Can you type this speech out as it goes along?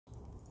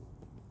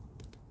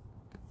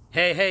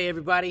Hey,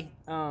 everybody.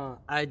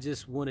 I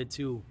just wanted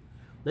to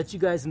let you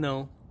guys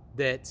know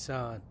that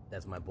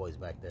that's my boys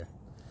back there.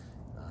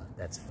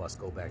 That's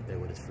Fusco back there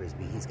with his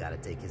Frisbee. He's got to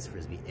take his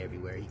Frisbee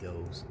everywhere he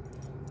goes.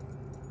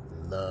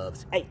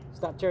 Loves. Hey,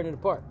 stop tearing it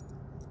apart.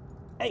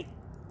 Hey.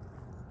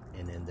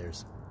 And then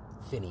there's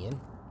Finian.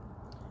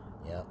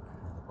 Yep, another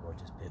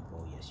gorgeous pit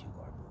bull. Yes, you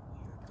are, boo.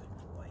 You're a good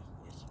boy.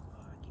 Yes, you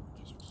are. Give me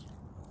kisses.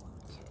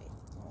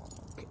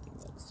 Okay.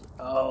 Let's see.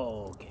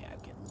 Okay, I'm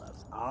getting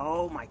loves.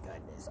 Oh, my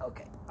goodness.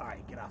 Okay. All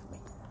right, get off me.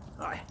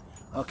 All right.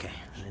 Okay.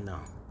 I know.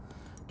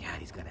 God,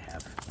 he's got to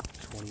have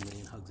 20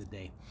 million hugs a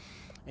day.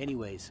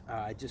 Anyways,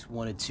 I just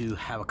wanted to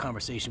have a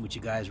conversation with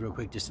you guys real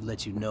quick just to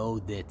let you know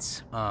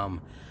that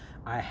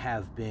I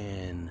have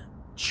been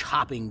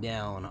chopping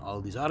down all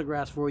of these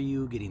autographs for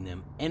you, getting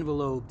them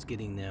enveloped,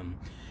 getting them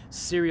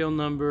serial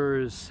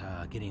numbers,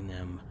 getting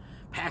them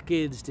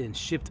packaged and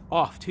shipped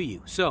off to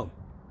you. So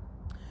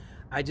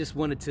I just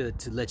wanted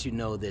to let you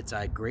know that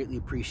I greatly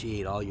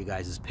appreciate all you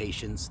guys'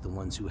 patience, the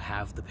ones who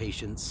have the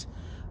patience,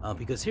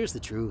 because here's the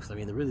truth. I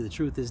mean, the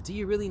truth is, do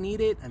you really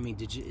need it? I mean,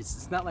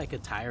 it's not like a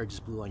tire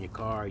just blew on your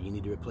car. You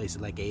need to replace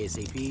it like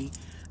ASAP.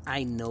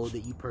 I know that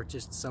you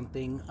purchased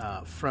something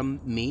from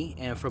me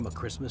and from A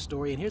Christmas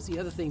Story. And here's the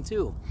other thing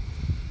too,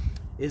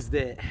 is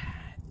that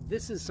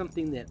this is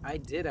something that I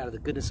did out of the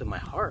goodness of my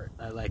heart.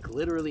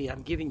 Literally,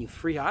 I'm giving you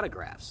free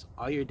autographs.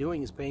 All you're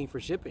doing is paying for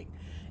shipping.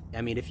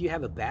 I mean, if you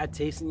have a bad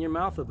taste in your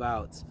mouth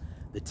about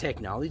the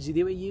technology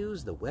that we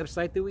use, the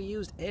website that we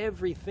used,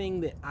 everything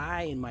that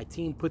I and my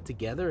team put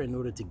together in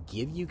order to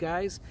give you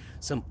guys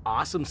some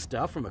awesome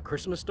stuff from A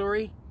Christmas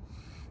Story,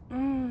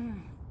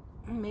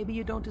 maybe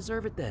you don't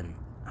deserve it then.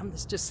 I'm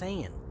just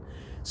saying.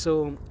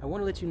 So I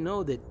want to let you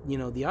know that,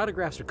 the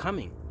autographs are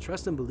coming.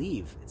 Trust and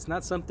believe. It's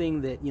not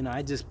something that,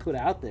 I just put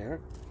out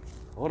there.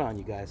 Hold on,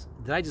 you guys.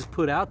 That I just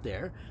put out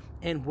there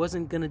and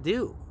wasn't going to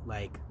do.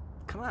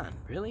 Come on,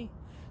 really?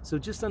 So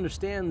just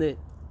understand that,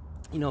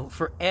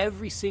 for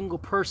every single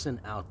person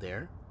out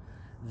there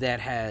that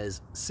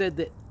has said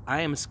that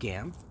I am a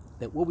scam,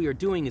 that what we are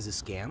doing is a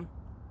scam,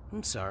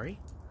 I'm sorry,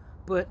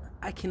 but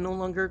I can no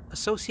longer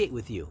associate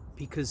with you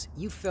because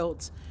you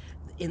felt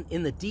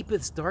in the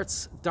deepest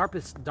depths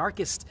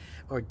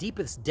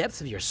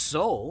of your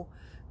soul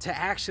to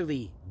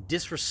actually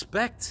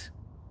disrespect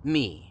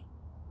me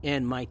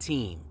and my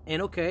team.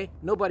 And okay,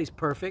 nobody's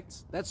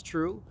perfect, that's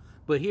true,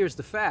 but here's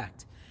the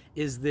fact,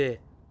 is that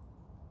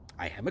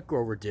I am a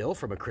Grover Dill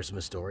from A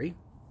Christmas Story.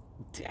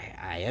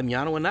 I am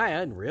Yano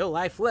Anaya in real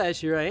life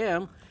flesh. Here I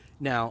am.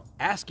 Now,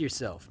 ask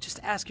yourself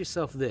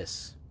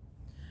this.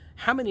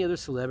 How many other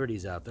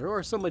celebrities out there,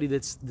 or somebody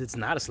that's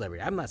not a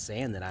celebrity? I'm not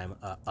saying that I'm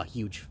a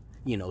huge,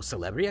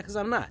 celebrity, because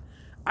I'm not.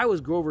 I was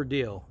Grover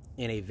Dill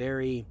in a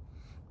very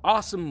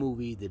awesome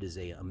movie that is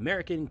a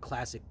American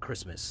classic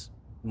Christmas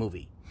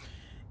movie.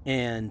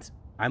 And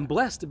I'm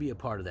blessed to be a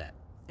part of that.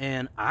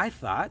 And I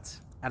thought,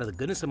 out of the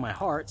goodness of my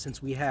heart,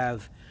 since we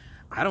have,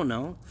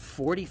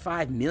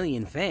 45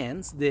 million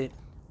fans, that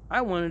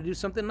I wanted to do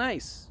something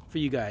nice for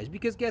you guys.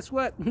 Because guess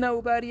what?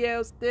 Nobody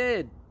else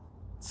did.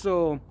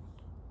 So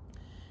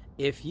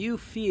if you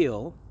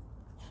feel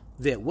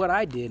that what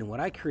I did and what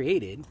I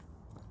created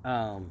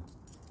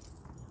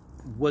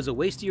was a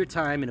waste of your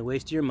time and a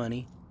waste of your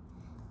money,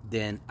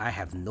 then I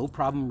have no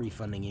problem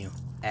refunding you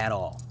at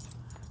all.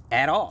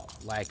 At all.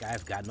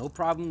 I've got no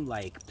problem,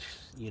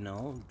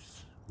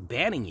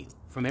 banning you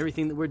from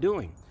everything that we're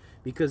doing.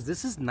 Because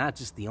this is not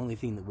just the only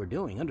thing that we're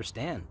doing.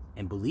 Understand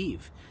and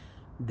believe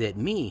that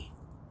me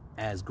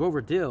as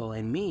Grover Dill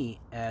and me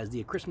as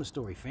the A Christmas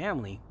Story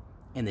family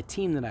and the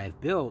team that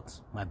I've built,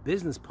 my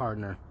business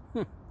partner,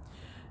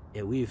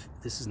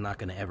 this is not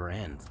going to ever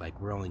end.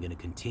 We're only going to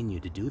continue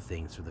to do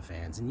things for the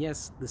fans. And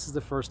yes, this is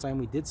the first time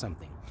we did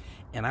something.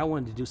 And I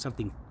wanted to do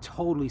something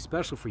totally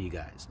special for you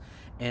guys.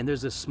 And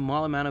there's a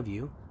small amount of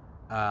you.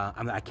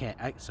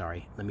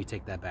 Sorry, let me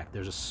take that back.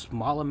 There's a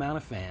small amount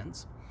of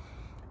fans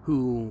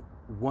who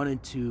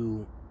wanted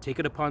to take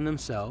it upon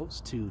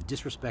themselves to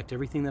disrespect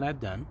everything that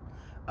I've done,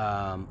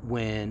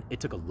 when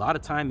it took a lot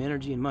of time,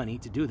 energy, and money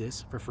to do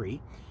this for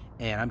free.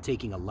 And I'm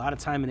taking a lot of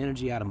time and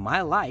energy out of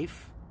my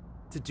life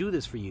to do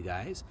this for you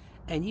guys.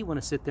 And you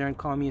want to sit there and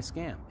call me a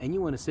scam. And you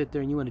want to sit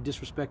there and you want to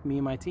disrespect me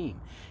and my team.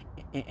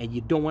 And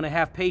you don't want to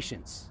have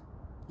patience.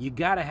 You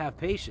got to have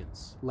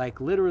patience.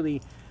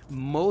 Literally,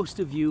 most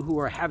of you who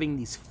are having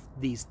these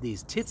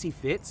titsy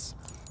fits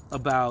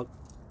about,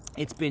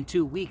 it's been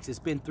 2 weeks, it's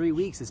been 3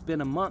 weeks, it's been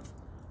a month.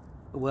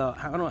 Well,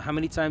 I don't know, how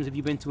many times have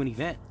you been to an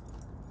event?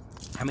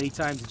 How many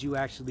times did you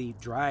actually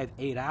drive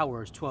 8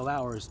 hours, 12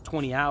 hours,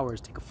 20 hours,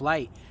 take a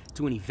flight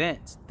to an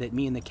event that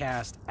me and the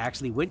cast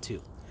actually went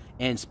to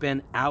and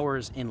spend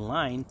hours in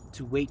line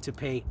to wait to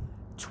pay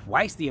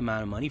twice the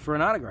amount of money for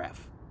an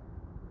autograph?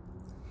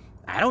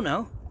 I don't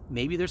know.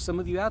 Maybe there's some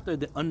of you out there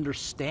that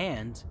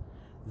understand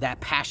that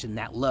passion,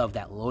 that love,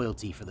 that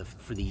loyalty for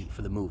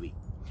the movie.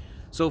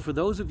 So for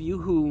those of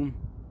you who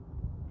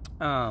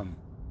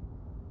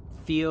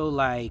feel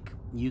like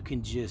you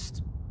can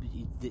just,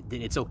 that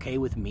it's okay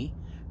with me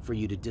for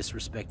you to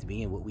disrespect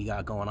me and what we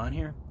got going on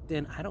here,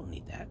 then I don't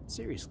need that.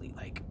 Seriously,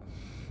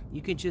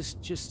 you can just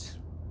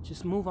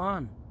move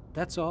on.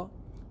 That's all.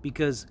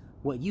 Because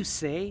what you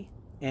say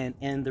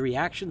and the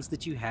reactions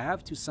that you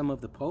have to some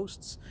of the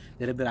posts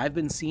that I've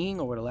been seeing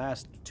over the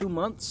last 2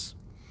 months,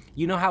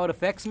 you know how it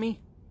affects me?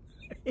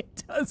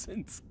 It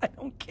doesn't. I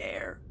don't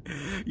care.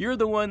 You're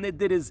the one that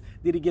did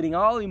it getting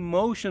all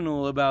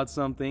emotional about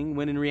something,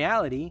 when in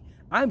reality,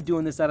 I'm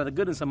doing this out of the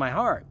goodness of my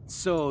heart.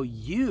 So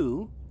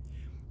you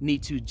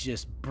need to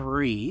just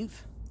breathe,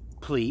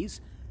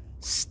 please,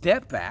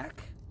 step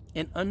back,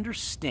 and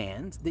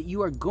understand that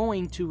you are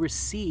going to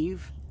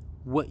receive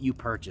what you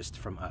purchased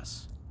from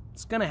us.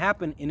 It's going to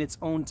happen in its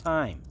own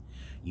time.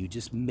 You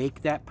just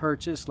make that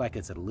purchase like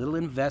it's a little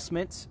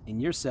investment in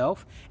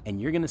yourself,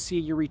 and you're going to see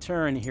your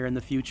return here in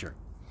the future.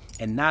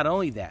 And not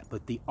only that,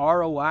 but the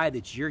ROI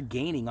that you're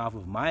gaining off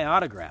of my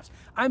autographs.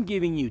 I'm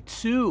giving you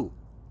 2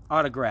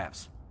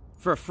 autographs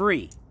for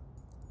free.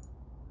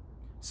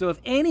 So if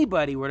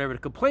anybody were ever to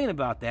complain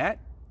about that,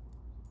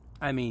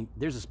 I mean,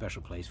 there's a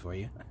special place for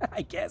you,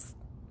 I guess.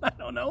 I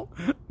don't know.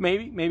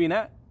 Maybe, maybe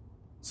not.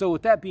 So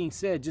with that being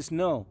said, just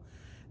know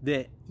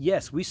that,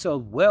 yes, we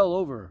sold well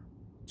over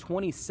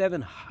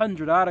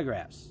 2,700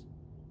 autographs.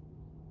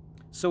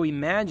 So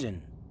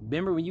imagine,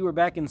 remember when you were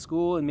back in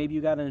school and maybe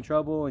you got into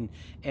trouble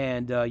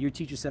and your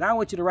teacher said, I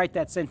want you to write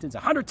that sentence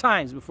 100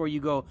 times before you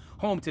go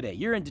home today.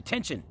 You're in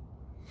detention.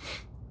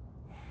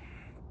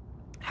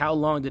 How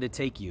long did it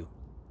take you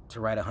to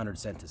write 100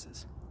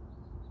 sentences?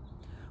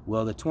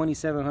 Well, the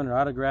 2,700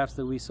 autographs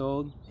that we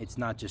sold, it's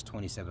not just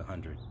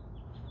 2,700.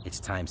 It's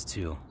times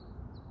 2.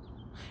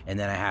 And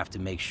then I have to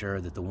make sure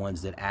that the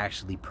ones that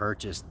actually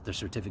purchased the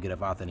certificate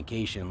of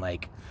authentication,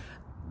 like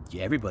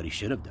everybody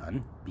should have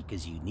done,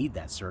 because you need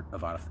that cert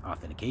of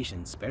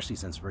authentication, especially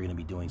since we're going to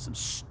be doing some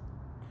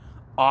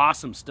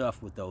awesome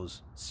stuff with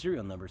those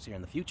serial numbers here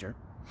in the future.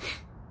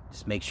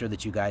 Just make sure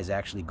that you guys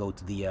actually go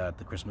to the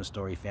Christmas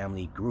Story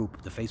Family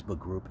group, the Facebook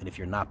group, and if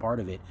you're not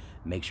part of it,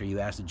 make sure you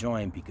ask to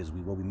join, because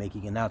we will be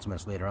making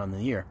announcements later on in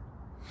the year.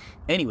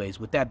 Anyways,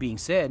 with that being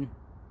said,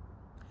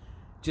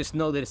 just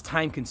know that it's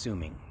time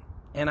consuming.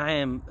 And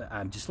I'm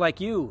just like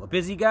you, a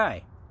busy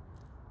guy.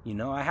 You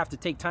know, I have to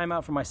take time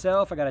out for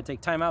myself. I got to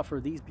take time out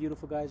for these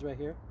beautiful guys right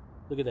here.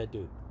 Look at that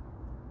dude.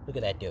 Look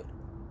at that dude.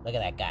 Look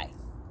at that guy.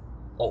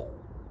 Oh.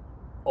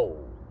 Oh.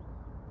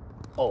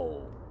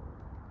 Oh.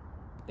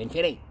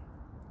 Venturi.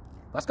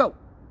 Let's go.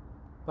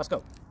 Let's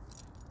go.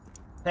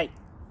 Hey.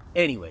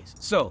 Anyways,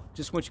 so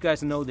just want you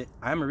guys to know that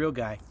I'm a real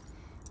guy.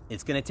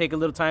 It's going to take a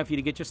little time for you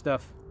to get your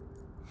stuff.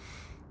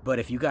 But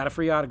if you got a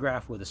free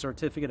autograph with a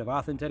certificate of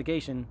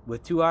authentication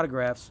with 2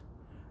 autographs,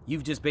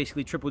 you've just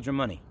basically tripled your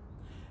money.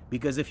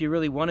 Because if you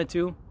really wanted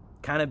to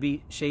kind of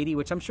be shady,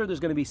 which I'm sure there's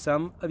going to be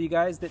some of you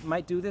guys that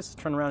might do this,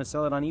 turn around and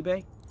sell it on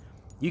eBay,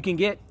 you can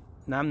get,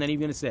 now I'm not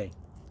even going to say,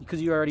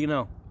 because you already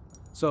know.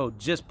 So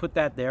just put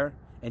that there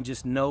and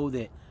just know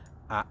that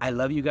I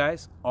love you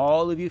guys,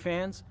 all of you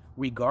fans,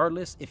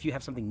 regardless if you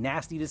have something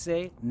nasty to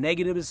say,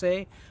 negative to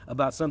say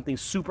about something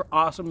super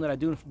awesome that I've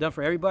done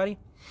for everybody,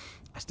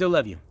 I still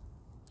love you.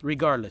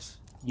 Regardless.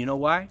 You know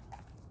why?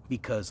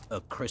 Because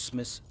A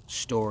Christmas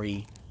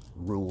Story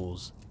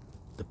rules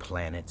the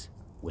planet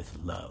with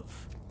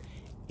love.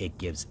 It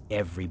gives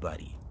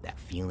everybody that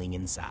feeling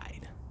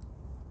inside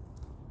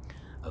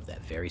of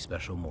that very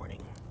special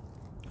morning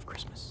of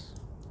Christmas.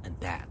 And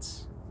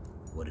that's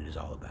what it is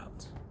all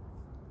about.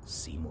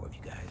 See more of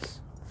you guys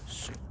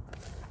soon.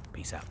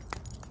 Peace out.